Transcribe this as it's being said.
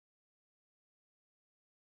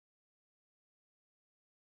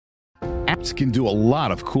apps can do a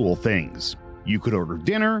lot of cool things. You could order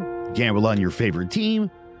dinner, gamble on your favorite team,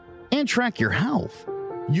 and track your health.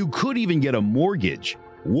 You could even get a mortgage.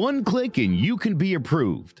 One click and you can be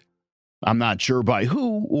approved. I'm not sure by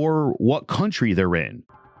who or what country they're in.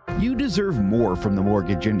 You deserve more from the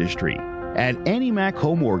mortgage industry. At AnyMac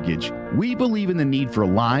Home Mortgage, we believe in the need for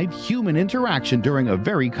live human interaction during a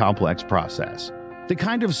very complex process. The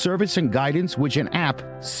kind of service and guidance which an app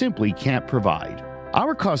simply can't provide.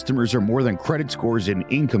 Our customers are more than credit scores and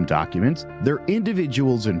income documents. They're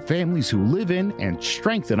individuals and families who live in and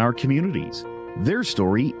strengthen our communities. Their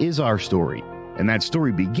story is our story, and that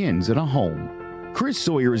story begins in a home. Chris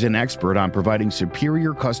Sawyer is an expert on providing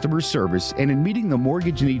superior customer service and in meeting the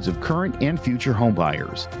mortgage needs of current and future home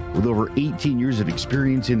buyers. With over 18 years of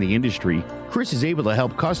experience in the industry, Chris is able to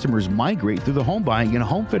help customers migrate through the home buying and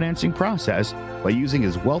home financing process by using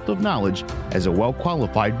his wealth of knowledge as a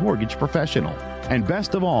well-qualified mortgage professional. And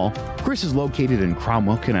best of all, Chris is located in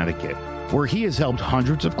Cromwell, Connecticut, where he has helped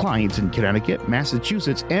hundreds of clients in Connecticut,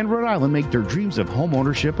 Massachusetts, and Rhode Island make their dreams of home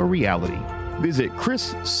ownership a reality. Visit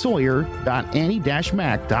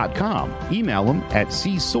chrissawyer.any-mac.com. Email him at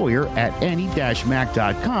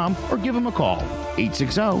csawyer@any-mac.com or give him a call,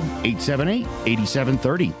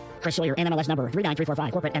 860-878-8730. Chris Sawyer, NMLS number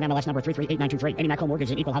 39345, corporate NMLS number 338923. AnyMac Home Mortgage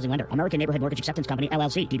is an equal housing lender. American Neighborhood Mortgage Acceptance Company,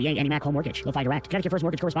 LLC. DBA AnyMac Home Mortgage. Lo-Fi Direct. Connecticut First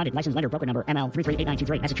Mortgage Correspondent. License Lender. Broker number ML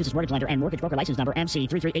 338923. Massachusetts Mortgage Lender and Mortgage Broker License number MC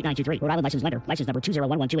 338923. Rhode Island License Lender. License number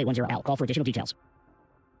 201128110L. Call for additional details.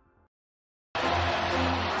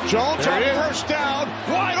 Jolt on first down,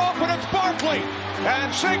 wide open, it's Barkley,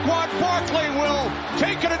 and Saquon Barkley will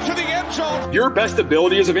take it into the end zone. Your best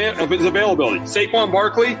ability is his availability. Saquon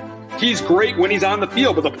Barkley, he's great when he's on the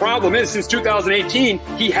field, but the problem is since 2018,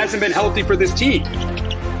 he hasn't been healthy for this team.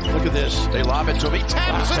 Look at this, they lob it to him, he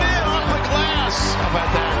taps it in off the glass. How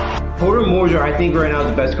about that? Porter Moser, I think right now is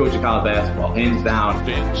the best coach of college basketball, hands down.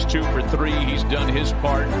 Vince 2 for 3, he's done his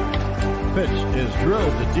part. Pitch is drilled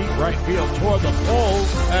to deep right field toward the pole,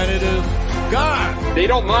 and it is gone. They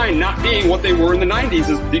don't mind not being what they were in the 90s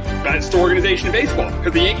as the best organization in baseball,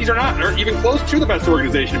 because the Yankees aren't even close to the best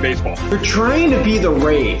organization in baseball. You're trying to be the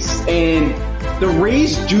Rays, and the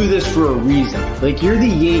Rays do this for a reason. Like, you're the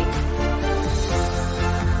Yankees.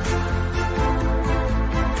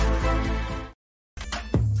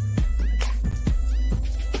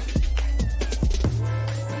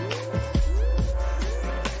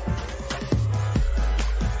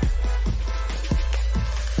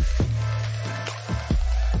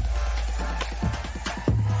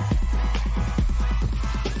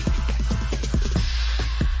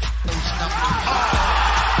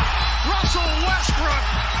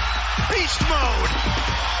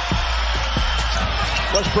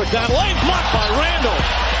 Westbrook down lane, blocked by Randall.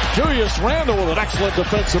 Julius Randall with an excellent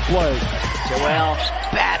defensive play. Joel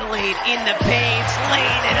battling in the paint,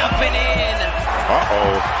 laying it up and in.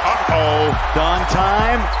 Gone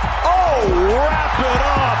time. Oh, wrap it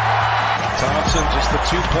up. Thompson just the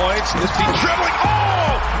 2 points, this team dribbling,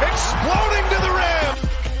 exploding to the rim.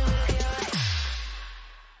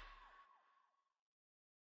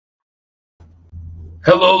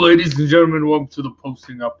 Hello, ladies and gentlemen. Welcome to the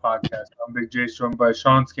Posting Up Podcast. I'm Big J, joined by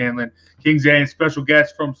Sean Scanlon, Kings A, and special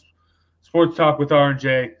guest from Sports Talk with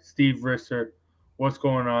R&J, Steve Risser. What's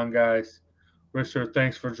going on, guys? Risser,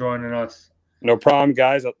 thanks for joining us. No problem,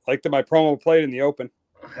 guys. I like that my promo played in the open.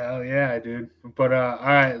 Hell yeah, dude. But all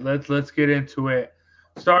right, let's get into it.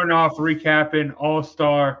 Starting off, recapping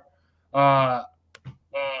All-Star.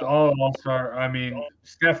 All-Star. I mean,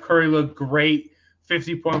 Steph Curry looked great.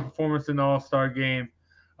 50-point performance in the All-Star game.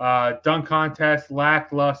 Dunk contest,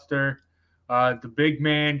 lackluster. The big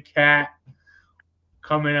man, Cat,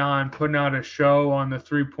 coming on, putting out a show on the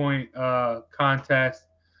three-point contest.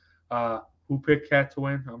 Who picked Cat to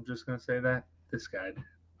win? I'm just going to say that. This guy did.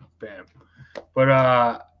 Bam.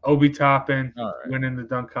 But Obi Toppin winning the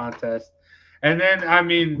dunk contest. And then, I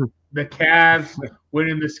mean, the Cavs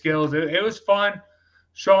winning the skills. It was fun.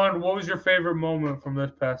 Sean, what was your favorite moment from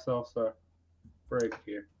this past All-Star break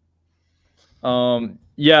here?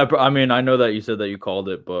 Yeah, I mean, I know that you said that you called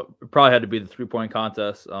it, but it probably had to be the 3-point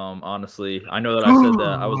contest. Honestly, I know that I said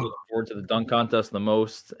that I was looking forward to the dunk contest the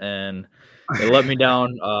most, and it let me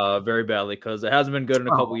down very badly because it hasn't been good in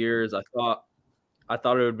a couple years. I thought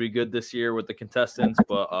it would be good this year with the contestants,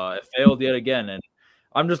 but it failed yet again. And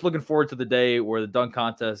I'm just looking forward to the day where the dunk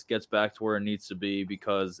contest gets back to where it needs to be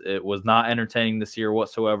because it was not entertaining this year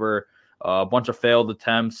whatsoever. A bunch of failed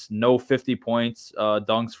attempts, no 50 points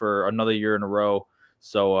dunks for another year in a row.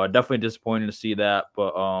 So definitely disappointed to see that.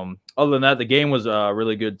 But other than that, the game was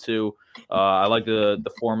really good too. I like the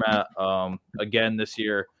format again this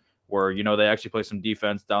year where, they actually play some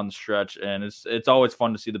defense down the stretch. And it's always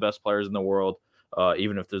fun to see the best players in the world,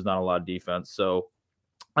 even if there's not a lot of defense. So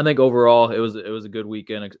I think overall it was a good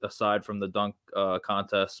weekend aside from the dunk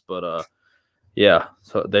contest. But yeah,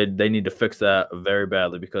 so they need to fix that very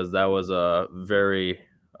badly because that was a very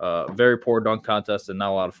poor dunk contest and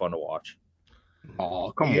not a lot of fun to watch.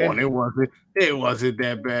 Oh, come on. It wasn't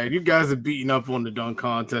that bad. You guys are beating up on the dunk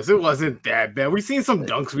contest. It wasn't that bad. We've seen some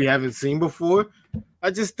dunks we haven't seen before. I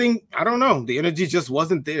just think, I don't know, the energy just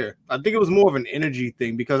wasn't there. I think it was more of an energy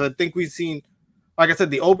thing because I think we've seen, like I said,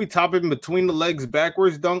 the Obi Toppin between the legs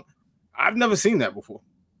backwards dunk. I've never seen that before.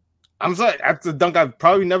 I'm sorry, that's a dunk I've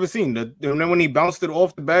probably never seen. And then when he bounced it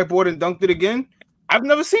off the backboard and dunked it again, I've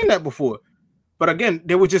never seen that before. But again,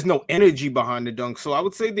 there was just no energy behind the dunk. So I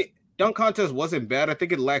would say the dunk contest wasn't bad. I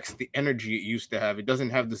think it lacks the energy it used to have. It doesn't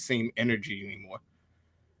have the same energy anymore.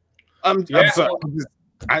 I'm sorry.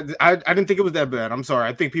 I didn't think it was that bad. I'm sorry.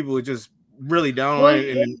 I think people were just really down on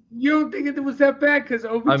it. And you don't think it was that bad because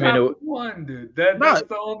Obi Toppin won, dude. That's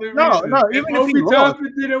the only reason. No, even if he lost,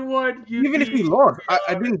 didn't win, even if he lost,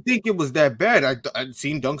 I didn't think it was that bad. I'd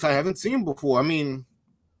seen dunks I haven't seen before. I mean,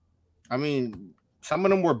 some of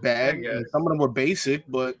them were bad and some of them were basic,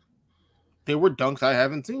 but they were dunks I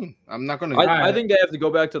haven't seen. I'm not going to. I think they have to go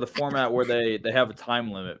back to the format where they have a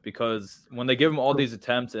time limit because when they give them all these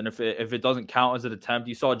attempts and if it doesn't count as an attempt,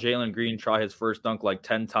 you saw Jalen Green try his first dunk like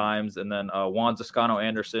 10 times and then Juan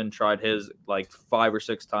Toscano-Anderson tried his like 5 or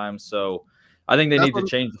 6 times. So I think they need to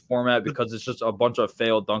change the format because it's just a bunch of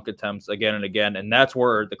failed dunk attempts again and again. And that's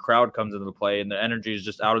where the crowd comes into play and the energy is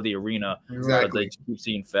just out of the arena. Exactly. Because they keep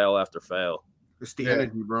seeing fail after fail. It's the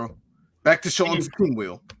energy, bro. Back to Sean's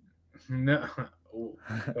pinwheel. No,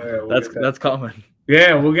 that's coming.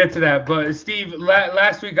 Yeah, we'll get to that. But Steve,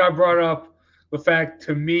 last week I brought up the fact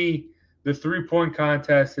to me the 3-point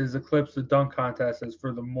contest has eclipsed the dunk contest as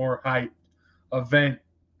for the more hyped event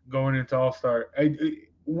going into All-Star.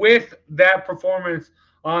 With that performance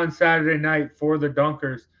on Saturday night for the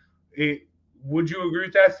dunkers, would you agree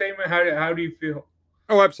with that statement? How do you feel?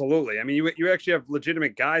 Oh, absolutely. I mean, you actually have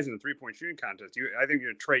legitimate guys in the 3-point shooting contest. I think you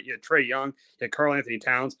had Trae Young, you had Karl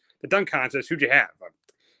Anthony-Towns. The dunk contest, who'd you have?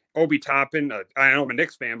 Obi Toppin. I know I'm a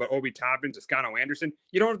Knicks fan, but Obi Toppin, Toscano-Anderson.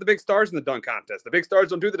 You don't have the big stars in the dunk contest. The big stars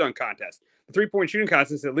don't do the dunk contest. The 3-point shooting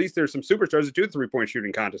contest, at least there's some superstars that do the 3-point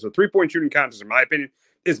shooting contest. So 3-point shooting contest, in my opinion,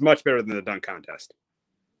 is much better than the dunk contest.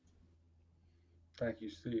 Thank you,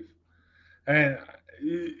 Steve. And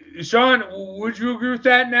Sean, would you agree with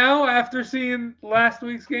that now after seeing last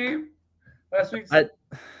week's game?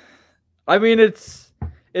 I mean, it's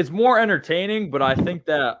more entertaining, but I think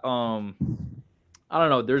that I don't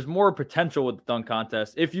know. There's more potential with the dunk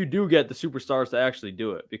contest if you do get the superstars to actually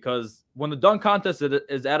do it. Because when the dunk contest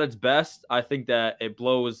is at its best, I think that it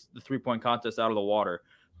blows the 3-point contest out of the water.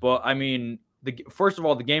 But I mean, first of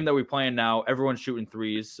all, the game that we're playing now, everyone's shooting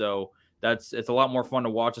threes, so it's a lot more fun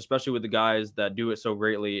to watch, especially with the guys that do it so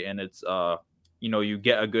greatly, and it's you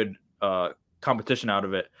get a good competition out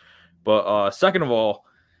of it. But second of all,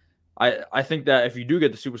 I think that if you do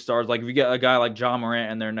get the superstars, like if you get a guy like John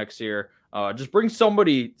Morant in there next year, just bring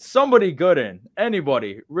somebody good in,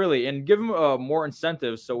 anybody really, and give them more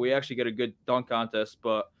incentives so we actually get a good dunk contest.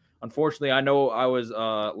 But unfortunately, I know I was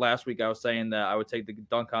last week I was saying that I would take the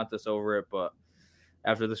dunk contest over it, but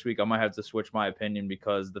after this week I might have to switch my opinion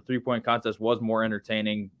because the 3-point contest was more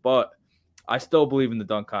entertaining. But I still believe in the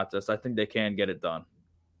dunk contest. I think they can get it done.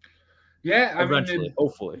 Yeah, eventually,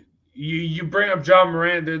 hopefully. You bring up John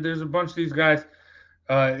Morant. There's a bunch of these guys.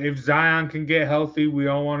 If Zion can get healthy, we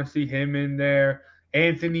all want to see him in there.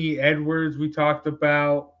 Anthony Edwards, we talked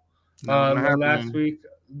about last week.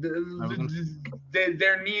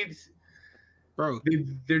 There needs, bro.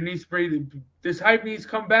 There needs this hype needs to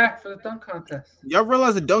come back for the dunk contest. Y'all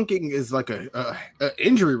realize that dunking is like a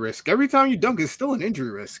injury risk. Every time you dunk, it's still an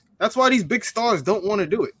injury risk. That's why these big stars don't want to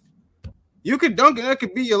do it. You could dunk and that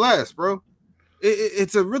could be your last, bro.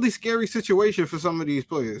 It's a really scary situation for some of these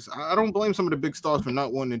players. I don't blame some of the big stars for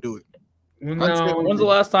not wanting to do it. No. When's the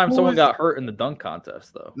last time someone got hurt in the dunk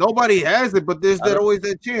contest, though? Nobody has it, but there's always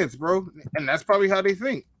that chance, bro. And that's probably how they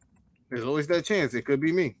think. There's always that chance. It could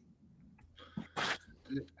be me.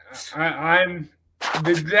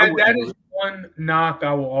 That is one knock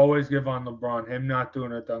I will always give on LeBron, him not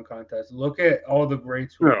doing a dunk contest. Look at all the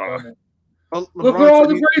greats who have done it. Look at all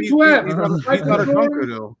the greats who have. He's not a dunker,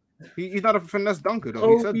 though. He's not a finesse dunker,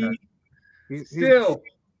 though. He said that. Still,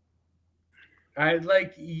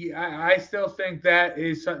 I still think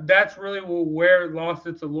that's really where it lost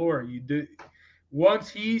its allure. Once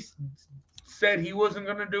he said he wasn't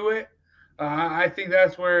going to do it, I think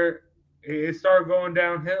that's where it started going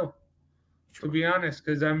downhill. to be honest,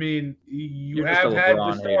 because I mean, you You're have had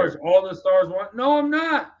the stars. Hater. All the stars want. No, I'm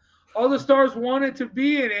not. All the stars wanted to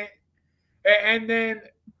be in it, and then.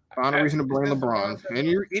 Find a reason to blame LeBron.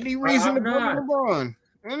 Any reason to blame LeBron?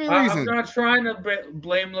 Any reason? I'm not trying to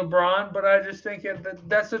blame LeBron, but I just think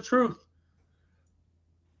that's the truth.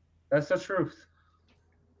 That's the truth.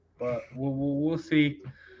 But we'll see.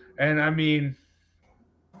 And I mean,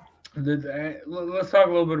 let's talk a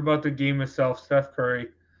little bit about the game itself. Steph Curry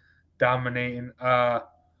dominating. I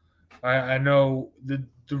know the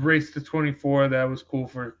race to 24, that was cool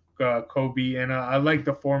for Kobe, and I like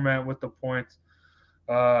the format with the points.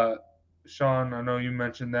 Sean, I know you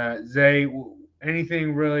mentioned that. Zay,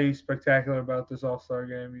 anything really spectacular about this All-Star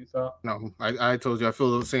game you thought? No, I told you I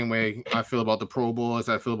feel the same way I feel about the Pro Bowl as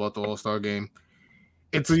I feel about the All-Star game.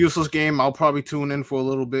 It's a useless game. I'll probably tune in for a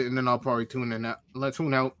little bit, and then I'll probably tune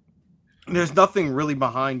out. There's nothing really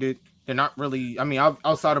behind it. They're not really, I mean,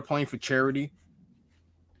 outside of playing for charity,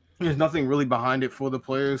 there's nothing really behind it for the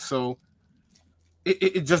players, so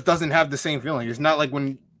it just doesn't have the same feeling. It's not like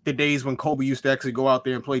when the days when Kobe used to actually go out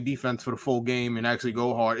there and play defense for the full game and actually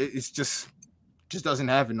go hard. It's just doesn't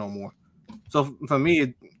have it no more. So for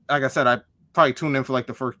me, like I said, I probably tuned in for like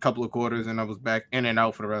the first couple of quarters, and I was back in and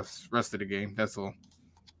out for the rest of the game. That's all.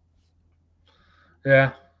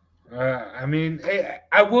 Yeah. I mean,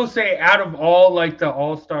 I will say out of all like the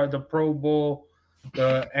All-Star, the Pro Bowl,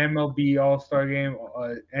 the MLB All-Star game,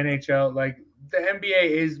 NHL, like the NBA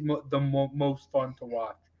is the most fun to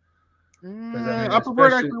watch. I mean, I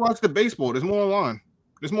prefer to actually watch the baseball. There's more on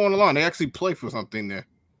the line. They actually play for something there.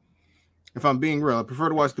 If I'm being real, I prefer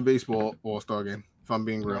to watch the baseball All-Star game. If I'm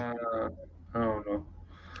being real, I don't know,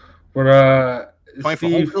 but playing for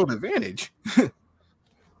home field advantage.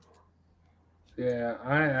 Yeah,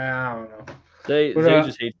 I don't know. Zay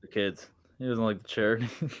just hates the kids. He doesn't like the charity.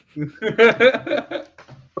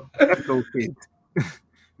 Those kids.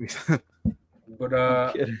 But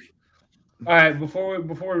all right, before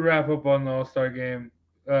we wrap up on the All-Star game,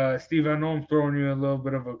 Steve, I know I'm throwing you a little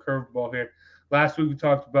bit of a curveball here. Last week we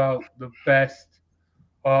talked about the best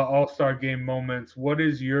All-Star game moments. What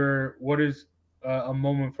is a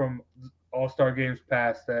moment from All-Star games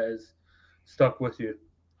past that has stuck with you?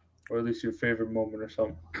 Or at least your favorite moment or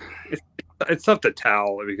something? It's tough to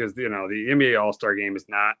tell because, the NBA All-Star game is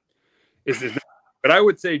not. But I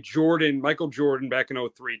would say Michael Jordan back in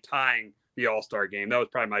 2003 tying the All-Star game. That was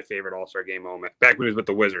probably my favorite All-Star game moment back when he was with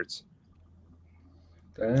the Wizards.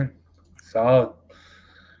 Dang. Solid.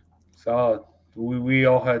 We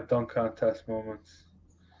all had dunk contest moments.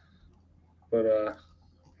 But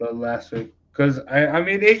last week. Because, I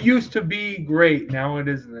mean, it used to be great. Now it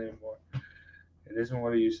isn't anymore. It isn't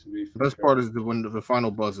what it used to be. The best part is the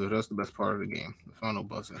final buzzer. That's the best part of the game. The final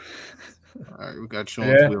buzzer. All right, we got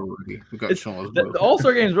Sean's wheel already. The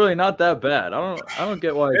All-Star game is really not that bad. I don't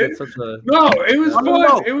get why it gets such a. No, it was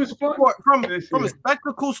fun. It was fun. From a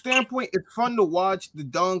spectacle standpoint, it's fun to watch the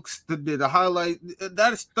dunks, the highlight.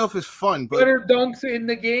 That stuff is fun. But better dunks in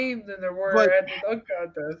the game than there were at the dunk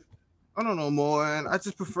contest. I don't know more, and I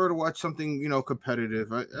just prefer to watch something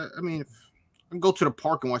competitive. I mean, I can go to the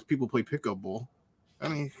park and watch people play pickup ball. I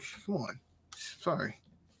mean, come on. Sorry.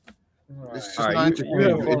 It's just not you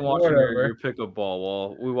have fun watching your pickup ball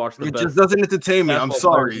while we watch the best. It just doesn't entertain me. I'm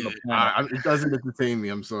sorry. It doesn't entertain me.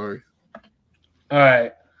 I'm sorry. All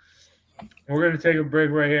right. We're going to take a break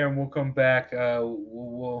right here, and we'll come back.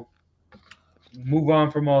 We'll move on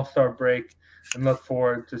from All-Star break and look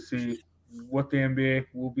forward to see what the NBA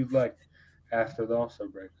will be like after the All-Star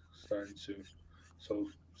break starting soon. So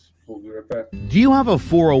we'll be right back. Do you have a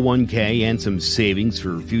 401k and some savings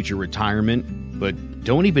for future retirement, but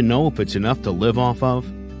don't even know if it's enough to live off of?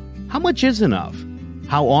 How much is enough?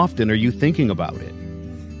 How often are you thinking about it?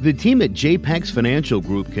 The team at JPEX Financial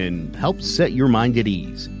Group can help set your mind at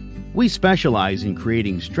ease. We specialize in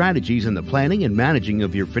creating strategies in the planning and managing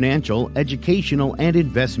of your financial, educational, and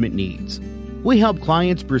investment needs. We help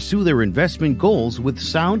clients pursue their investment goals with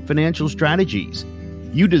sound financial strategies.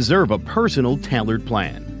 You deserve a personal, tailored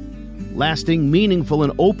plan. Lasting, meaningful,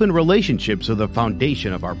 and open relationships are the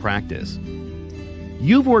foundation of our practice.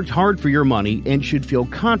 You've worked hard for your money and should feel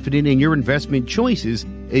confident in your investment choices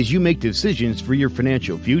as you make decisions for your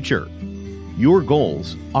financial future. Your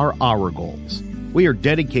goals are our goals. We are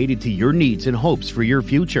dedicated to your needs and hopes for your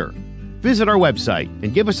future. Visit our website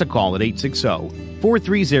and give us a call at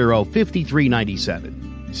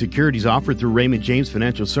 860-430-5397. Securities offered through Raymond James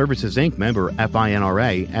Financial Services, Inc., member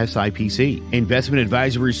FINRA, SIPC. Investment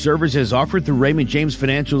advisory services offered through Raymond James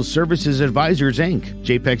Financial Services Advisors, Inc.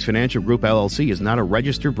 JPEX Financial Group, LLC is not a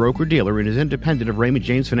registered broker-dealer and is independent of Raymond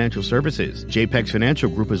James Financial Services. JPEX Financial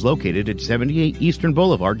Group is located at 78 Eastern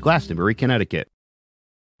Boulevard, Glastonbury, Connecticut.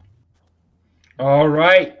 All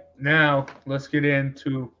right. Now, let's get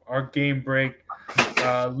into our game break.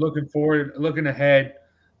 Looking ahead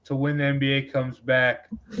to when the NBA comes back.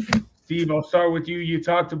 Steve, I'll start with you. You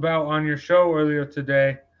talked about on your show earlier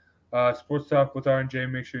today, Sports Talk with R&J,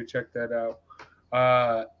 make sure you check that out,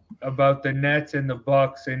 about the Nets and the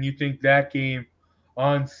Bucks, and you think that game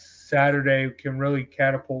on Saturday can really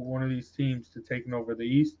catapult one of these teams to taking over the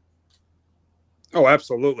East? Oh,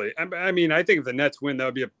 absolutely. I mean, I think if the Nets win, that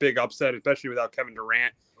would be a big upset, especially without Kevin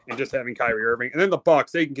Durant and just having Kyrie Irving. And then the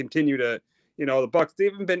Bucks, they can continue to, the Bucks,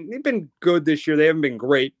 they've been good this year. They haven't been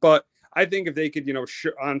great, but I think if they could,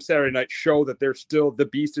 on Saturday night show that they're still the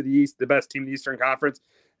beast of the East, the best team in the Eastern Conference,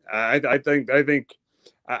 I think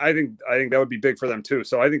that would be big for them too.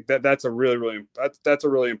 So I think that's a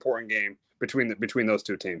really important game between those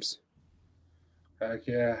two teams. Heck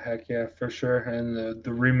yeah, for sure. And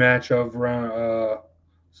the rematch of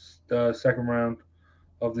the second round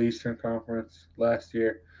of the Eastern Conference last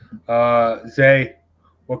year. Zay,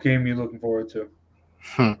 what game are you looking forward to?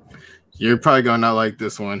 You're probably going to not like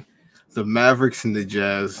this one. The Mavericks and the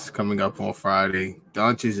Jazz coming up on Friday.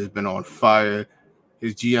 Doncic has been on fire.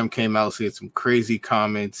 His GM came out, said some crazy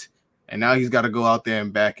comments, and now he's got to go out there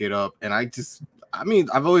and back it up. And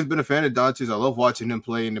I've always been a fan of Doncic. I love watching him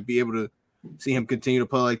play, and to be able to see him continue to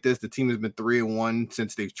play like this. The team has been 3-1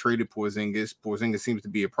 since they've traded Porzingis. Porzingis seems to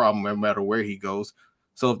be a problem no matter where he goes.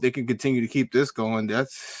 So if they can continue to keep this going,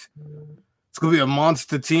 it's going to be a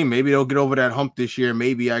monster team. Maybe they'll get over that hump this year.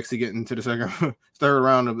 Maybe actually get into the third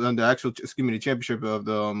round of the championship of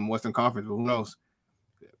the Western Conference. But who knows?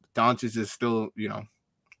 Doncic is still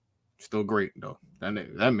great though. That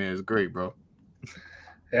man is great, bro.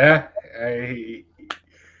 Yeah, he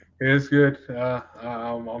is good.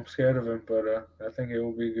 I'm scared of him, but I think it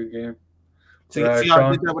will be a good game. See how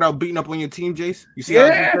I did that without beating up on your team, Jace? You see how I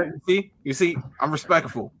did that? You see, I'm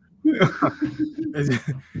respectful.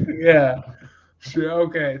 Yeah. Sure.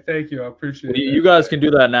 Okay. Thank you. I appreciate it. You guys can do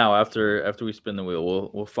that now after we spin the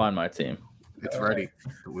wheel. We'll find my team. It's ready.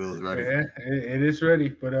 The wheel is ready. Yeah, it is ready.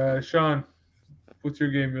 But Sean, what's your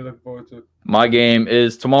game you're looking forward to? My game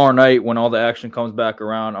is tomorrow night when all the action comes back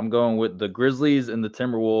around. I'm going with the Grizzlies and the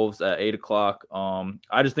Timberwolves at 8:00.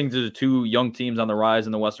 I just think there's two young teams on the rise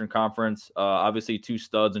in the Western Conference. Obviously, two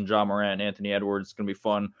studs in Ja Morant and Anthony Edwards. It's going to be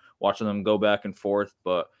fun watching them go back and forth.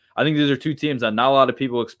 But I think these are two teams that not a lot of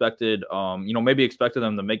people expected, maybe expected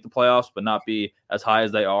them to make the playoffs, but not be as high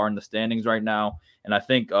as they are in the standings right now. And I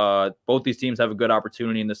think both these teams have a good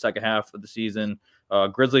opportunity in the second half of the season.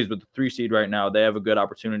 Grizzlies with the 3 seed right now, they have a good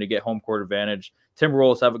opportunity to get home court advantage.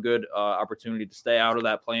 Timberwolves have a good opportunity to stay out of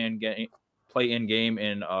that play-in game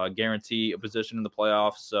and guarantee a position in the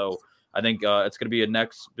playoffs. So I think it's going to be a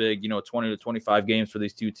next big, 20 to 25 games for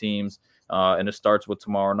these two teams, and it starts with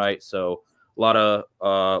tomorrow night. So a lot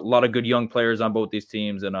of good young players on both these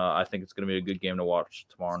teams, and I think it's going to be a good game to watch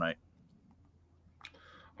tomorrow night.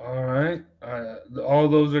 All right, all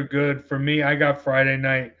those are good for me. I got Friday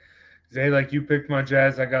night. Zay, like you picked my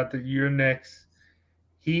Jazz. I got your Knicks.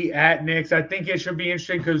 He at Knicks. I think it should be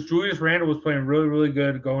interesting because Julius Randle was playing really, really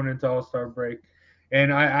good going into All-Star break.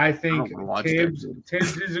 And I think Tibbs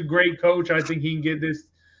is a great coach. I think he can get this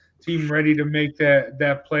team ready to make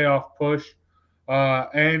that playoff push.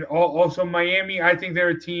 And also Miami, I think they're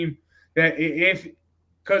a team that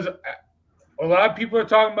because a lot of people are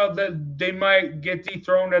talking about that they might get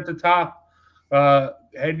dethroned at the top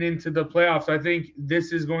heading into the playoffs. I think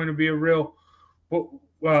this is going to be a real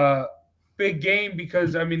big game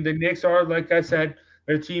because, the Knicks are, like I said,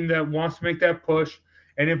 they're a team that wants to make that push.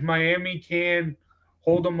 And if Miami can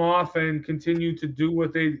hold them off and continue to do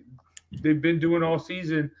what they've been doing all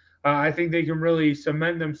season, I think they can really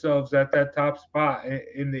cement themselves at that top spot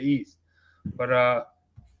in the East. But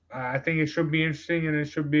I think it should be interesting and it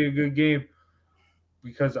should be a good game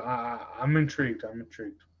because I'm intrigued.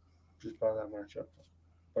 Just by that matchup.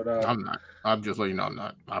 But I'm not. I'm just letting you know I'm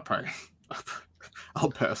not. I'll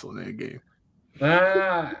pass on that game.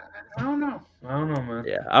 I don't know, man.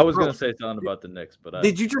 Yeah, I was gonna say something about the Knicks, but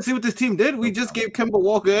did you just see what this team did? We just gave Kemba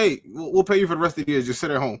Walker, hey, we'll pay you for the rest of the year. Just sit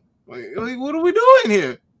at home. Like, what are we doing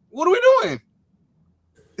here? What are we doing?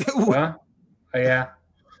 Yeah.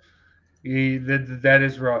 That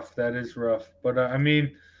is rough. But I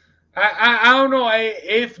don't know.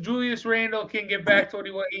 If Julius Randle can get back to what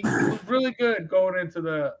he was really good going into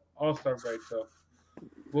the All-Star break. So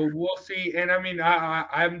Well, we'll see. And I mean,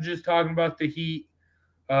 I'm just talking about the Heat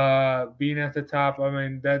being at the top. I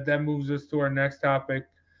mean, that moves us to our next topic.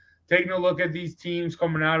 Taking a look at these teams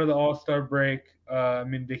coming out of the All-Star break. I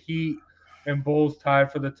mean, the Heat and Bulls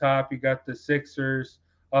tied for the top. You got the Sixers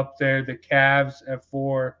up there, the Cavs at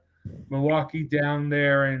 4, Milwaukee down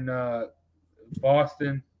there, and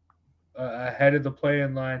Boston ahead of the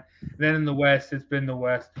play-in line. And then in the West, it's been the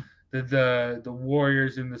West. The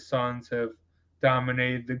Warriors and the Suns have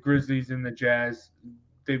dominated. The Grizzlies and the Jazz,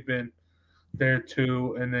 they've been there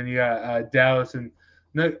too. And then you got Dallas and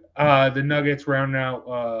the Nuggets round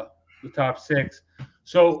out the top 6.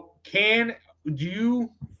 So do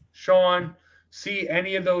you, Sean, see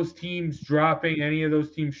any of those teams dropping, any of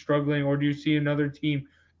those teams struggling, or do you see another team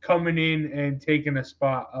coming in and taking a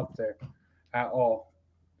spot up there at all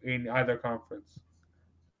in either conference?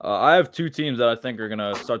 I have 2 teams that I think are going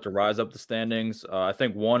to start to rise up the standings. I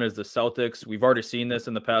think one is the Celtics. We've already seen this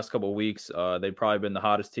in the past couple of weeks. They've probably been the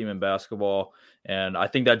hottest team in basketball. And I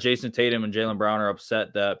think that Jason Tatum and Jaylen Brown are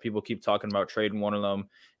upset that people keep talking about trading one of them.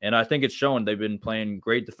 And I think it's shown. They've been playing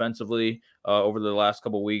great defensively over the last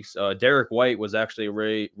couple of weeks. Derek White was actually a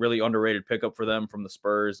really underrated pickup for them from the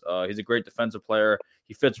Spurs. He's a great defensive player.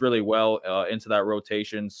 He fits really well into that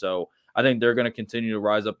rotation. So I think they're going to continue to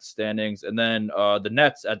rise up the standings. And then the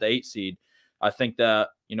Nets at the 8 seed, I think that,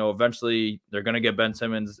 eventually they're going to get Ben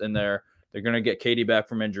Simmons in there. They're going to get KD back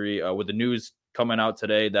from injury. With the news coming out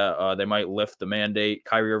today that they might lift the mandate,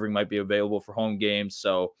 Kyrie Irving might be available for home games.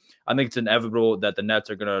 So I think it's inevitable that the Nets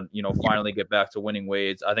are going to, finally get back to winning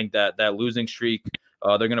ways. I think that losing streak,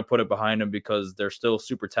 they're going to put it behind them because they're still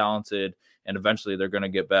super talented. And eventually they're going to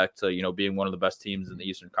get back to, being one of the best teams in the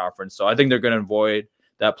Eastern Conference. So I think they're going to avoid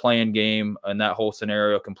that play-in game and that whole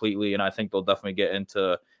scenario completely, and I think they'll definitely get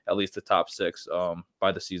into at least the top 6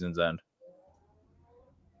 by the season's end.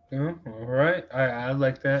 Yeah, all right, I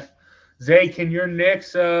like that. Zay, can your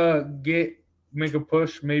Knicks make a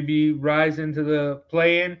push, maybe rise into the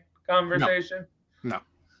play-in conversation? No.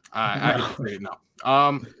 I say no.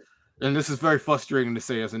 And this is very frustrating to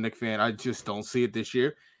say as a Knicks fan. I just don't see it this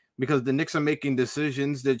year. Because the Knicks are making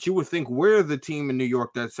decisions that you would think we're the team in New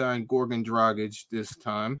York that signed Goran Dragic this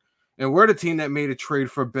time. And we're the team that made a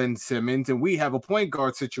trade for Ben Simmons. And we have a point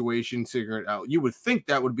guard situation figured out. You would think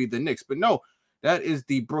that would be the Knicks. But no, that is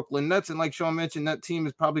the Brooklyn Nets. And like Sean mentioned, that team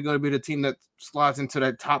is probably going to be the team that slides into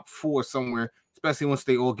that top 4 somewhere, especially once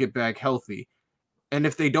they all get back healthy. And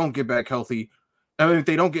if they don't get back healthy, if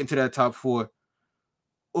they don't get into that top 4,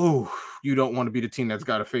 you don't want to be the team that's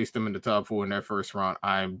got to face them in the top 4 in that first round.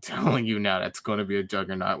 I'm telling you now, that's going to be a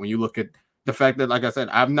juggernaut. When you look at the fact that, like I said,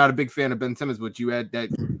 I'm not a big fan of Ben Simmons, but you add that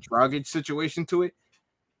Dragic situation to it,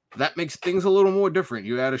 that makes things a little more different.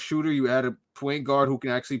 You add a shooter, you add a point guard who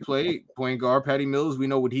can actually play. Point guard, Patty Mills, we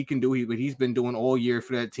know what he can do, what he's been doing all year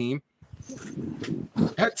for that team.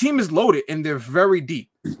 That team is loaded, and they're very deep.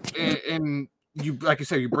 And you, like you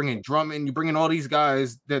said, you bring in Drummond, you bring in all these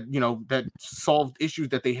guys that, that solved issues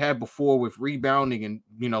that they had before with rebounding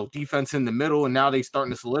and, defense in the middle. And now they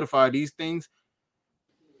starting to solidify these things.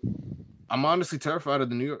 I'm honestly terrified of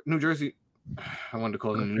the New Jersey. I wanted to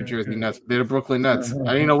call them the New Jersey Nets. They're the Brooklyn Nets.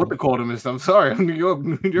 I didn't know what to call them. I'm sorry. New York.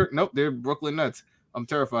 Nope. They're Brooklyn Nets. I'm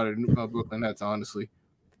terrified of the Brooklyn Nets, honestly.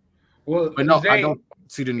 Well, but no, I don't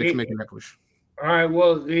see the Knicks making that push. All right.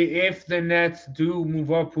 Well, if the Nets do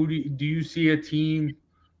move up, who do you see a team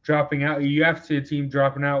dropping out? You have to see a team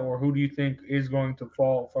dropping out, or who do you think is going to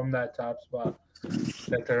fall from that top spot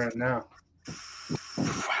that they're in now?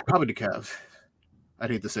 Probably the Cavs. I'd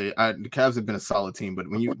hate to say it. The Cavs have been a solid team, but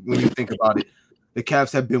when you think about it, the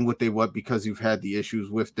Cavs have been what they were because you've had the issues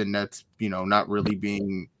with the Nets, not really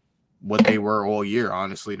being what they were all year.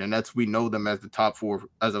 Honestly, the Nets, we know them as a top 4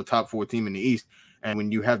 team in the East. And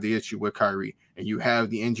when you have the issue with Kyrie and you have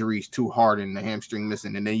the injuries to Harden, the hamstring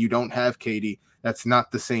missing, and then you don't have KD, that's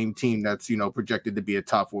not the same team that's, projected to be a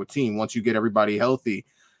top 4 team. Once you get everybody healthy,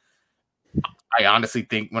 I honestly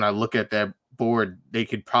think when I look at that board, they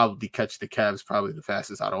could probably catch the Cavs probably the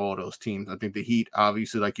fastest out of all those teams. I think the Heat,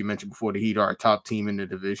 obviously, like you mentioned before, the Heat are a top team in the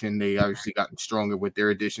division. They obviously gotten stronger with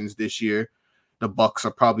their additions this year. The Bucks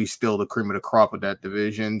are probably still the cream of the crop of that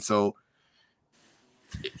division. So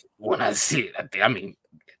when I see it,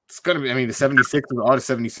 it's going to be, the 76ers, all the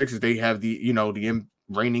 76ers, they have the, the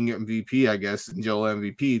reigning MVP, I guess, Joel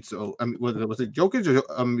MVP. So, was it Jokic or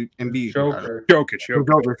Embiid? Jokic.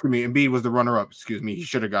 Excuse me. Embiid was the runner-up. Excuse me. He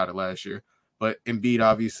should have got it last year. But Embiid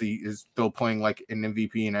obviously is still playing like an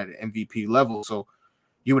MVP and at an MVP level. So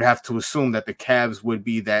you would have to assume that the Cavs would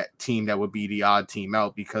be that team that would be the odd team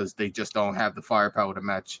out because they just don't have the firepower to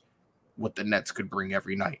match what the Nets could bring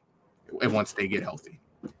every night once they get healthy.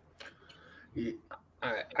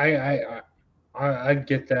 I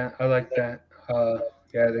get that. I like that.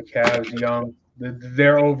 The Cavs young.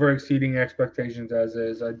 They're over exceeding expectations as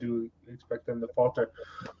is. I do expect them to falter.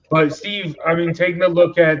 But Steve, I mean, taking a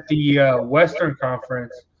look at the Western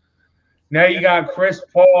Conference, now you got Chris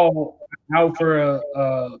Paul out for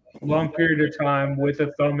a long period of time with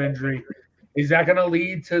a thumb injury. Is that going to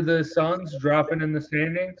lead to the Suns dropping in the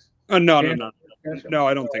standings? No,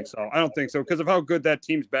 I don't think so. I don't think so because of how good that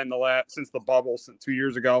team's been since the bubble, since 2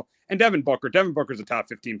 years ago. And Devin Booker's a top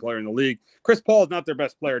 15 player in the league. Chris Paul is not their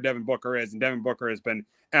best player. Devin Booker is, and Devin Booker has been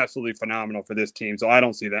absolutely phenomenal for this team. So I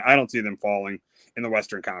don't see that. I don't see them falling in the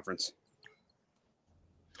Western Conference.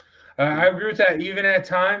 I agree with that. Even at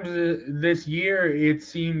times this year, it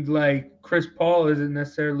seemed like Chris Paul isn't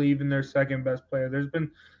necessarily even their second best player. There's been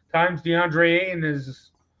times DeAndre Ayton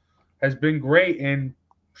has been great and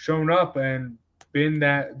shown up and been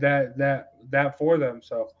that for them.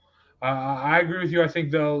 So I agree with you. I think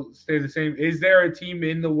they'll stay the same. Is there a team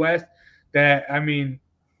in the West that, I mean,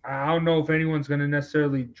 I don't know if anyone's going to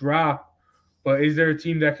necessarily drop, but is there a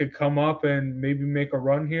team that could come up and maybe make a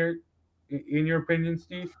run here, in your opinion,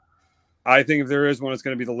 Steve? I think if there is one, it's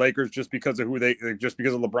going to be the Lakers just because of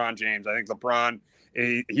LeBron James. I think LeBron,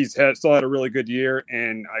 still had a really good year,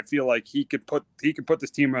 and I feel like he could put this team put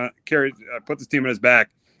this team on his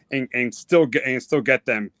back and still get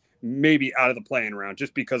them maybe out of the playing round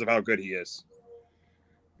just because of how good he is.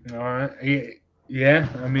 All right. Yeah.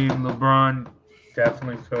 I mean, LeBron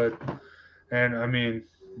definitely could. And I mean,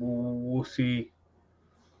 we'll see.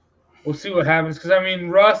 We'll see what happens. Because, I mean,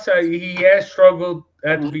 Russ, he has struggled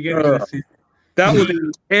at the beginning of the season. That was a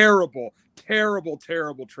terrible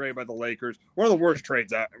trade by the Lakers. One of the worst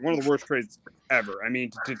trades ever. I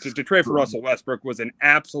mean, to trade for Russell Westbrook was an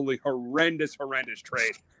absolutely horrendous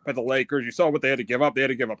trade by the Lakers. You saw what they had to give up. They had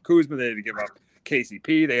to give up Kuzma. They had to give up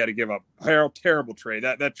KCP. They had to give up Harold. Terrible trade.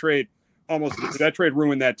 That trade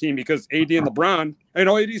ruined that team because AD and LeBron. I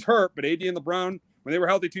know AD's hurt, but AD and LeBron, when they were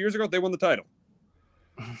healthy 2 years ago, they won the title.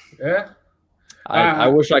 Yeah. I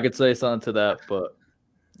wish I could say something to that, but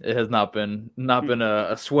it has not been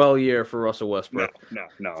a swell year for Russell Westbrook.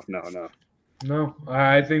 No.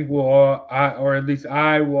 I think or at least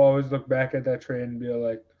I will always look back at that trade and be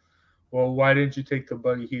like, well, why didn't you take the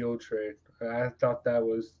Buddy Hield trade? I thought that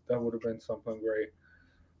would have been something great.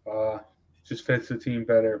 Just fits the team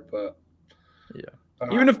better, but yeah.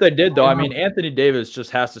 Even if they did, though, I mean, Anthony Davis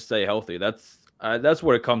just has to stay healthy. That's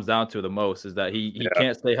what it comes down to the most is that he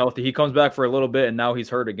can't stay healthy. He comes back for a little bit, and now he's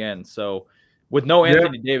hurt again. So with no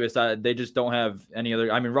Anthony Davis, they just don't have any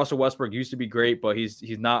other. I mean, Russell Westbrook used to be great, but he's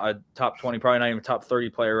not a top 20, probably not even a top 30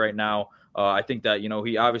 player right now. I think that,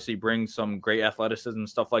 he obviously brings some great athleticism and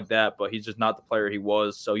stuff like that, but he's just not the player he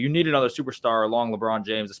was. So you need another superstar along LeBron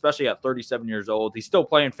James, especially at 37 years old. He's still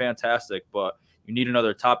playing fantastic, but you need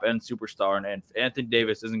another top-end superstar, and Anthony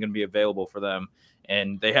Davis isn't going to be available for them.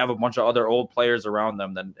 And they have a bunch of other old players around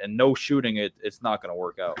them, and no shooting, it's not going to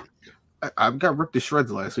work out. I got ripped to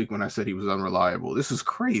shreds last week when I said he was unreliable. This is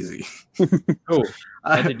crazy. Oh,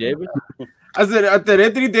 Anthony Davis? I said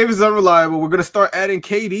Anthony Davis is unreliable. We're going to start adding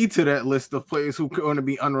KD to that list of players who are going to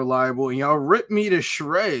be unreliable, and y'all ripped me to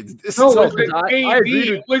shreds.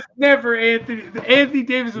 KD was never Anthony. Anthony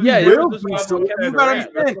Davis was you got to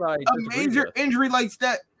understand, a major injury like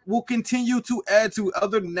that will continue to add to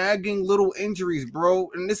other nagging little injuries,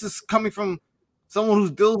 bro. And this is coming from someone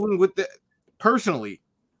who's dealing with that personally.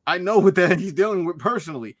 I know what that he's dealing with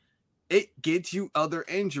personally. It gets you other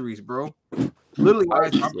injuries, bro. Literally,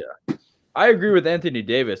 I agree with Anthony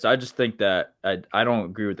Davis. I just think that I don't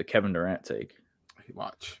agree with the Kevin Durant take.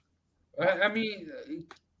 Watch. I mean,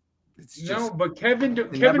 but Kevin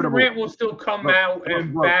Durant will still come out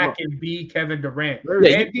and be Kevin Durant.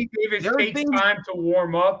 Anthony Davis takes time to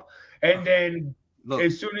warm up, and then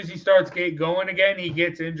as soon as he starts going again, he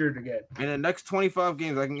gets injured again. In the next 25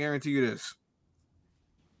 games, I can guarantee you this.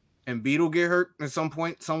 Embiid will get hurt at some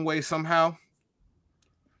point, some way, somehow.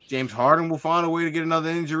 James Harden will find a way to get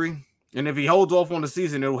another injury. And if he holds off on the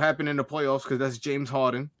season, it'll happen in the playoffs because that's James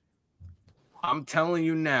Harden. I'm telling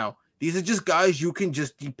you now, these are just guys you can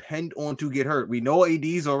just depend on to get hurt. We know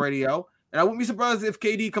AD's already out. And I wouldn't be surprised if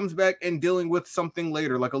KD comes back and dealing with something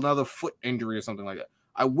later, like another foot injury or something like that.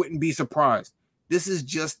 I wouldn't be surprised. This is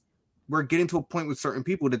just, we're getting to a point with certain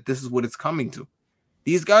people that this is what it's coming to.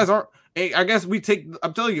 These guys aren't, I guess we took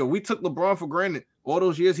LeBron for granted. All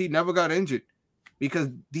those years, he never got injured because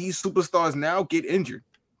these superstars now get injured.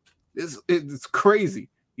 It's crazy.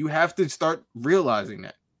 You have to start realizing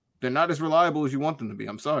that. They're not as reliable as you want them to be.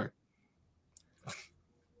 I'm sorry.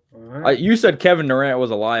 You said Kevin Durant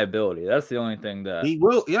was a liability. That's the only thing that he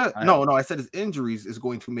will. Yeah. No. I said his injuries is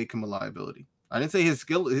going to make him a liability. I didn't say his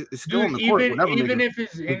skill on the court. Even if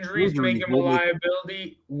his injuries make him a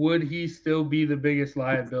liability, would he still be the biggest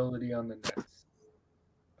liability on the Nets?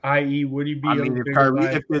 I.e., would he be?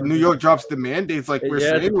 If the New York drops the mandates like we're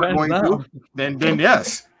saying we're going to, then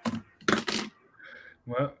yes.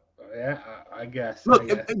 Well, yeah, I guess. Look,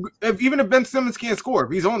 if Ben Simmons can't score,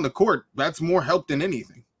 if he's on the court, that's more help than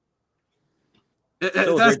anything.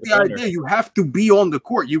 That's the idea. You have to be on the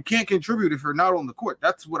court. You can't contribute if you're not on the court.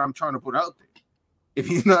 That's what I'm trying to put out there. If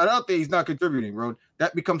he's not out there, he's not contributing, bro.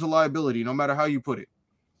 That becomes a liability, no matter how you put it.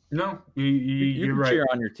 No, you're right. Cheer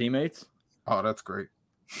on your teammates. Oh, that's great.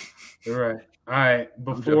 You're right. All right,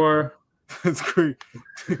 before that's great.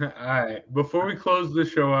 All right, before we close the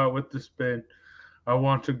show out with the spin, I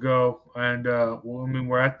want to go and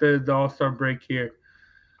we're at the All-Star break here.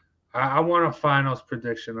 I want a finals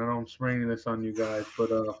prediction. I know I'm springing this on you guys, but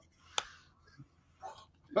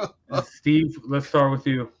Steve, let's start with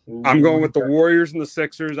you. I'm going with the Warriors and the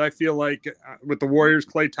Sixers. I feel like with the Warriors,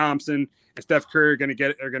 Klay Thompson and Steph Curry are going to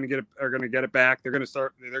get it back. They're going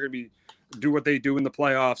to do what they do in the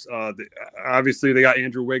playoffs. Obviously, they got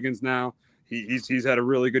Andrew Wiggins now. He's had a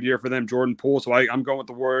really good year for them. Jordan Poole. So I'm going with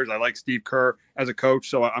the Warriors. I like Steve Kerr as a coach,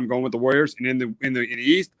 so I'm going with the Warriors. And in the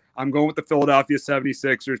East, I'm going with the Philadelphia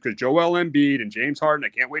 76ers because Joel Embiid and James Harden, I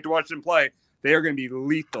can't wait to watch them play. They are going to be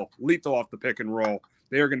lethal off the pick and roll.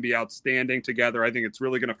 They are going to be outstanding together. I think it's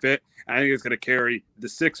really going to fit. I think it's going to carry the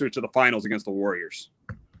Sixers to the finals against the Warriors.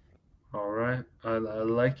 All right. I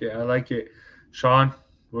like it. Sean,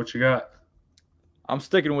 what you got? I'm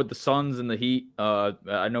sticking with the Suns and the Heat.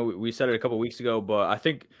 I know we said it a couple weeks ago, but I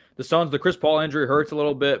think the Suns, the Chris Paul injury hurts a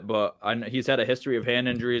little bit, but he's had a history of hand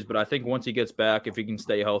injuries. But I think once he gets back, if he can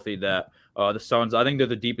stay healthy, that the Suns, I think they're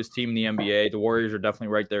the deepest team in the NBA. The Warriors are definitely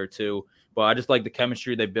right there too. But I just like the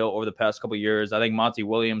chemistry they built over the past couple of years. I think Monty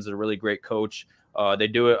Williams is a really great coach. They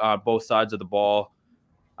do it on both sides of the ball.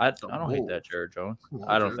 I don't hate that, Jared Jones.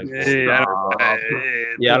 I don't think. I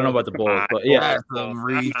don't know about the Bulls, but yeah.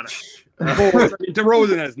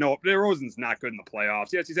 DeRozan's not good in the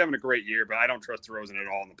playoffs. Yes, he's having a great year, but I don't trust DeRozan at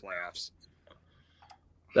all in the playoffs.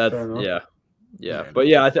 Yeah. But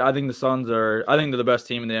yeah, I think the Suns are. I think they're the best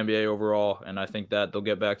team in the NBA overall, and I think that they'll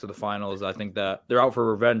get back to the finals. I think that they're out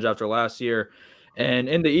for revenge after last year. And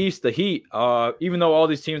in the East, the Heat, even though all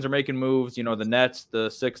these teams are making moves, the Nets, the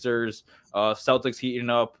Sixers, Celtics heating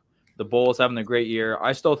up, the Bulls having a great year,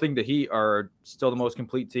 I still think the Heat are still the most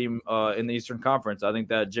complete team in the Eastern Conference. I think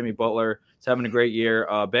that Jimmy Butler is having a great year.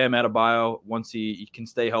 Bam Adebayo, once he can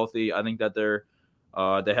stay healthy, I think that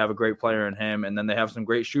they have a great player in him, and then they have some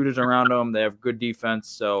great shooters around them. They have good defense,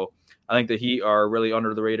 so I think the Heat are really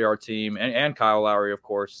under the radar team, and Kyle Lowry, of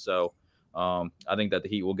course. So I think that the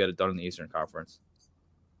Heat will get it done in the Eastern Conference.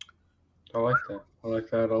 I like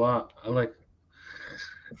that a lot.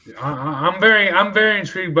 I'm very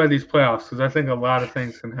intrigued by these playoffs because I think a lot of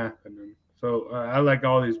things can happen. And so I like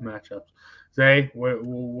all these matchups. Zay,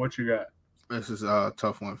 what you got? This is a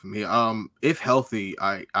tough one for me. If healthy,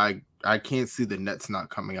 I can't see the Nets not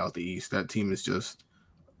coming out the East. That team is just,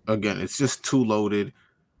 again, it's just too loaded.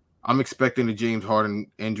 I'm expecting a James Harden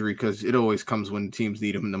injury because it always comes when teams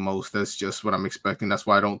need him the most. That's just what I'm expecting. That's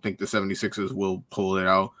why I don't think the 76ers will pull it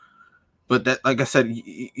out. But that, like I said,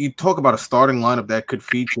 you talk about a starting lineup that could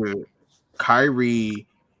feature Kyrie,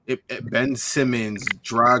 Ben Simmons,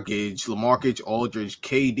 Dragic, LaMarcus Aldridge,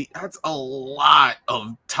 KD. That's a lot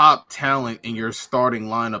of top talent in your starting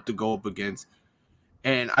lineup to go up against.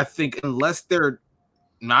 And I think unless they're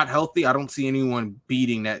not healthy, I don't see anyone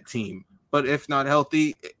beating that team. But if not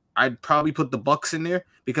healthy, I'd probably put the Bucks in there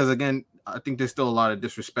because, again, I think there's still a lot of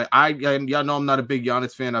disrespect. Y'all know I'm not a big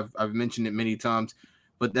Giannis fan. I've mentioned it many times.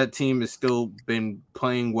 But that team has still been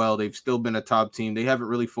playing well. They've still been a top team. They haven't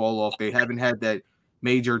really fallen off. They haven't had that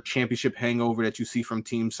major championship hangover that you see from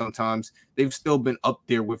teams sometimes. They've still been up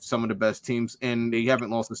there with some of the best teams, and they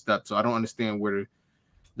haven't lost a step. So I don't understand where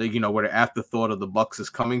the afterthought of the Bucks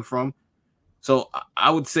is coming from. So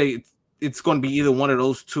I would say it's going to be either one of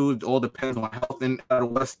those two. It all depends on health. And out of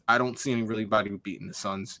the West, I don't see anybody beating the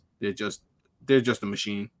Suns. They're just a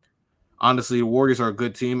machine. Honestly, the Warriors are a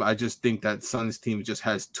good team. I just think that Suns team just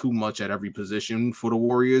has too much at every position for the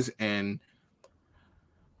Warriors, and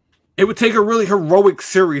it would take a really heroic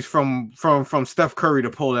series from Steph Curry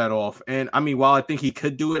to pull that off. And I mean, while I think he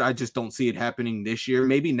could do it, I just don't see it happening this year.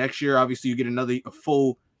 Maybe next year, obviously, you get a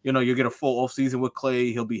full offseason with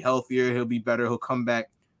Klay. He'll be healthier. He'll be better. He'll come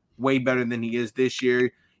back way better than he is this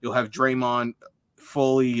year. You'll have Draymond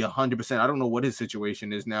fully 100%. I don't know what his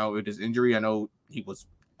situation is now with his injury. I know he was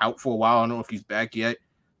out for a while. I don't know if he's back yet.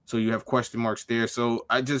 So you have question marks there. So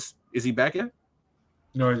is he back yet?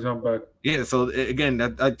 No, he's not back. Yeah, so again,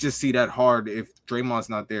 I just see that hard. If Draymond's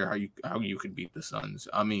not there, how you could beat the Suns?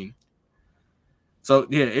 I mean, so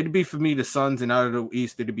yeah, it'd be for me the Suns, and out of the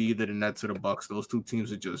East, it'd be either the Nets or the Bucks. Those two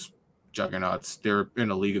teams are just juggernauts. They're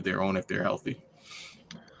in a league of their own if they're healthy.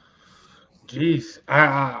 Jeez,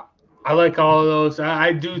 I like all of those.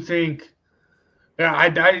 I do think, yeah,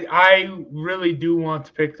 I really do want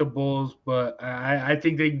to pick the Bulls, but I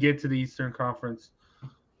think they can get to the Eastern Conference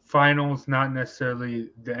Finals, not necessarily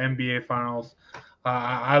the NBA Finals.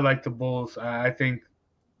 I like the Bulls. I think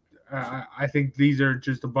these are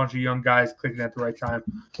just a bunch of young guys clicking at the right time.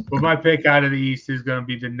 But my pick out of the East is going to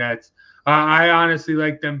be the Nets. I honestly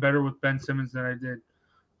like them better with Ben Simmons than I did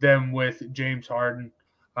them with James Harden.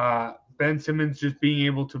 Ben Simmons just being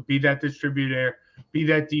able to be that distributor, be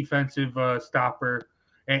that defensive stopper,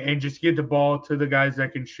 and just get the ball to the guys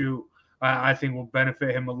that can shoot, I think will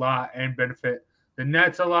benefit him a lot and benefit the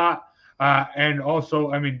Nets a lot. And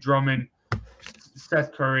also, I mean, Drummond,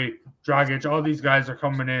 Steph Curry, Dragic, all these guys are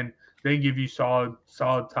coming in. They give you solid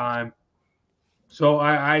time. So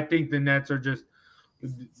I think the Nets are just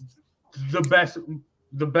the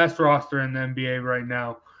best roster in the NBA right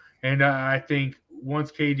now. And I think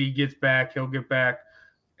once KD gets back, he'll get back,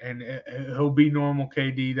 and he'll be normal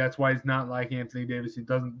KD. That's why he's not like Anthony Davis. He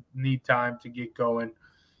doesn't need time to get going.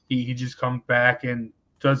 He just comes back and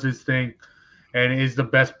does his thing and is the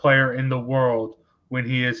best player in the world when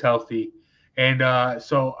he is healthy. And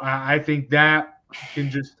so I think that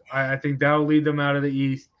I think that'll lead them out of the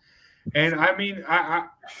East. And I mean,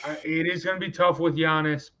 it is going to be tough with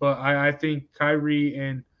Giannis, but I think Kyrie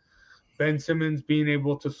and Ben Simmons being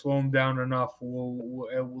able to slow him down enough will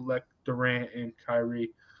let Durant and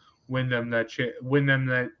Kyrie win them that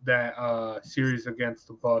series against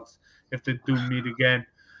the Bucks if they do meet again.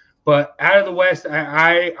 But out of the West,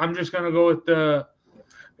 I'm just gonna go with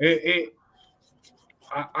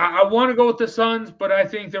I want to go with the Suns, but I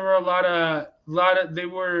think there were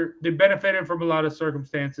they benefited from a lot of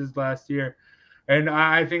circumstances last year, and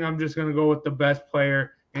I think I'm just gonna go with the best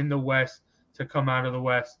player in the West to come out of the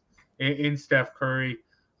West in Steph Curry.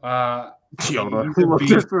 Yo,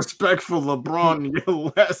 disrespectful, LeBron.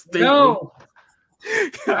 Your last thing. No,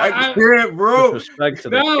 I can't, bro. Disrespect to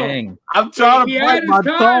the king. I'm trying to bite my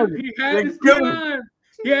tongue.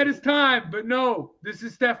 He had his time, but no, this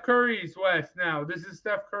is Steph Curry's West now. This is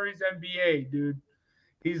Steph Curry's NBA, dude.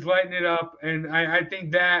 He's lighting it up, and I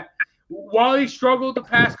think that while he struggled the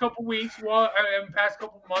past couple weeks, past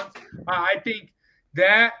couple months, I think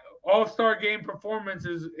that All-Star game performance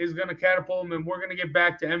is going to catapult him, and we're going to get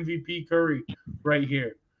back to MVP Curry right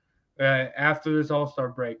here after this All-Star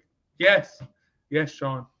break. Yes,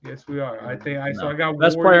 Sean. Yes, we are. I got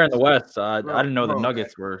best player in the West. I didn't know the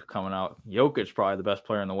Nuggets were coming out. Jokic probably the best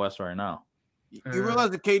player in the West right now. You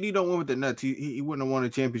realize that KD don't win with the Nets. He wouldn't have won a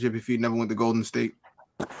championship if he never went to Golden State.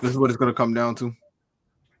 This is what it's going to come down to.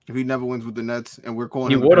 If he never wins with the Nets, and we're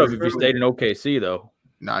calling, he would have if he stayed in OKC though.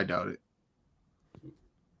 No, I doubt it.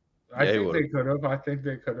 I think they could have. I think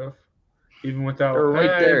they could have, even without. They're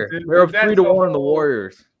right there. They're up 3-1 in the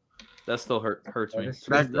Warriors. That still hurts me.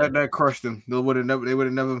 That crushed them. They would have never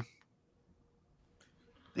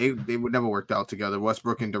worked out together.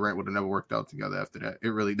 Westbrook and Durant would have never worked out together after that.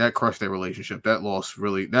 That crushed their relationship.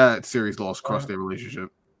 That series loss crushed their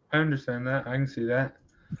relationship. I understand that. I can see that.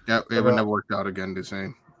 Yeah, it would never worked out again the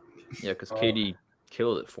same. Yeah, because KD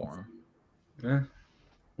killed it for him. Yeah.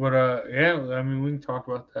 But I mean, we can talk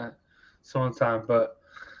about that sometime. But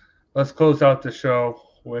let's close out the show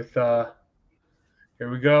with here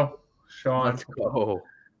we go. Sean, let's go.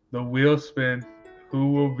 The wheel spin.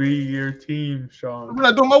 Who will be your team, Sean? I'm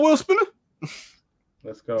not doing my wheel spinner.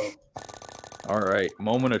 Let's go. All right.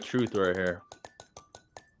 Moment of truth right here.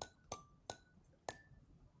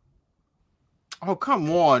 Oh, come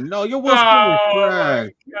on. No, your wheel spinner is trash.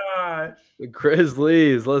 Gosh. The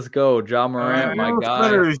Grizzlies. Let's go. Ja Morant, my guy.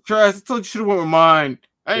 Spinner is trash. I told you should have went with mine.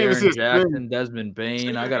 I didn't even see Jackson, Desmond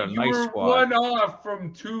Bain. I got a nice squad. One off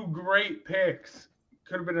from two great picks.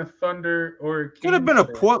 Could have been a Thunder or could have been a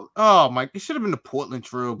Portland. Oh my! It should have been the Portland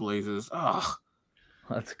Trail Blazers. Oh,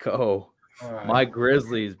 let's go, my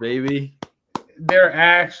Grizzlies, baby.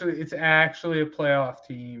 It's actually a playoff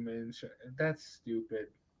team, and that's stupid.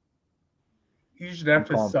 You should have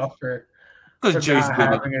to suffer because Jace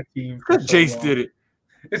did it. Because Jace did it.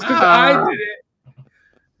 It's because I did it.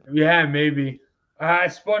 Yeah, maybe. I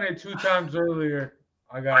spun it 2 times earlier.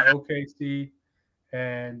 I got OKC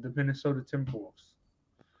and the Minnesota Timberwolves.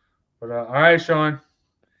 But all right, Sean.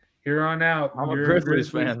 Here on out. I'm a Grizzlies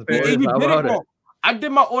fan. How about it? I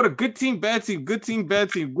did my order. Good team, bad team. Good team,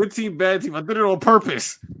 bad team. Good team, bad team. I did it on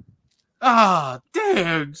purpose. Ah,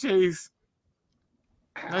 damn, Chase.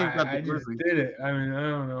 I just did it. I mean, I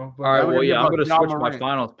don't know. But all right, well, yeah, I'm going to switch my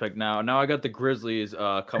finals pick now. Now I got the Grizzlies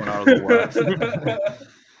coming out of the West.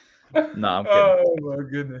 No, I'm kidding. Oh my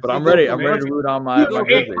goodness! But I'm ready. I'm ready to root on my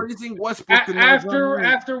Grizzlies.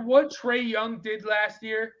 After what Trae Young did last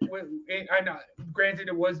year, I know, granted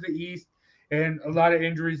it was the East and a lot of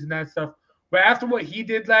injuries and that stuff. But after what he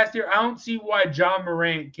did last year, I don't see why John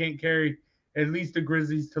Morant can't carry at least the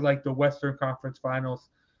Grizzlies to like the Western Conference Finals,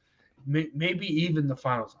 maybe even the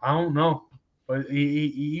Finals. I don't know, but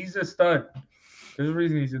he's a stud. There's a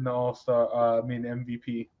reason he's in the All-Star.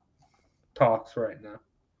 MVP talks right now.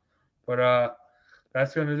 But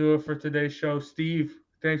that's going to do it for today's show. Steve,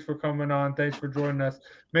 thanks for coming on. Thanks for joining us.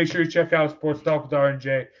 Make sure you check out Sports Talk with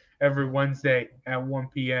R&J every Wednesday at 1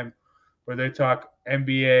 p.m. where they talk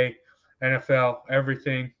NBA, NFL,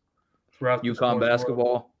 everything throughout the UConn basketball.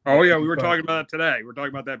 World. Oh, yeah, we were talking about that today. We're talking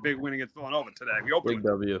about that big win against Villanova today. Big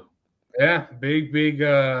W. Yeah, big,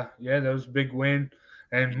 that was a big win.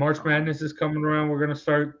 And March Madness is coming around. We're going to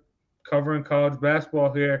start covering college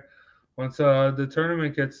basketball here once the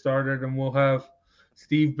tournament gets started, and we'll have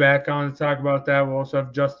Steve back on to talk about that. We'll also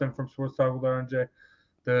have Justin from Sports Talk with R&J,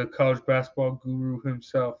 the college basketball guru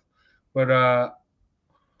himself. But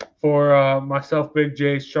for myself, Big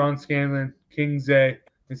J, Sean Scanlon, King Zay,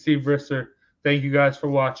 and Steve Risser, thank you guys for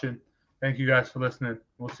watching. Thank you guys for listening.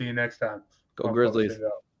 We'll see you next time. Go Grizzlies.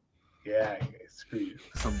 Yeah, screw you.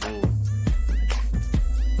 Some bull.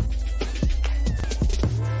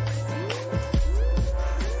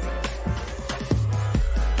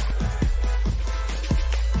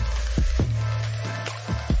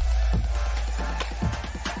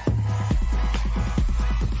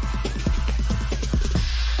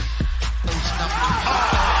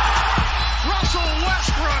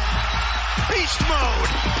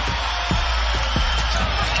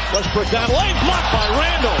 Westbrook down lane, blocked by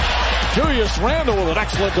Randall. Julius Randall with an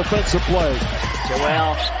excellent defensive play.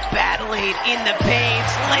 Joel battling in the paint,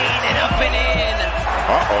 laying it up and in.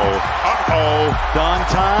 Gone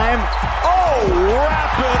time. Oh,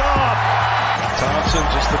 wrap it up. Thompson,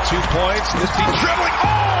 just the 2 points. This team dribbling.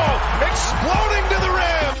 Oh, exploding to the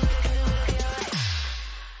rim.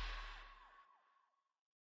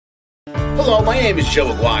 Hello, my name is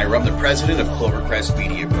Joe Aguirre. I'm the president of Clovercrest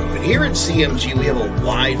Media Group. And here at CMG, we have a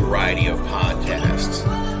wide variety of podcasts,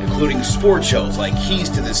 including sports shows like Keys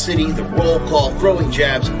to the City, The Roll Call, Throwing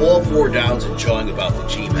Jabs, All Four Downs, and Jawing About the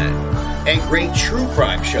G-Men. And great true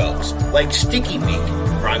crime shows like Sticky Meat,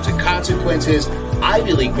 Crimes and Consequences,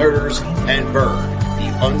 Ivy League Murders, and Bird,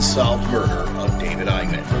 the unsolved murder of David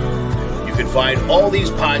Eichmann. You can find all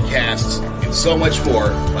these podcasts and so much more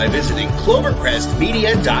by visiting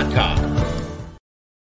clovercrestmedia.com.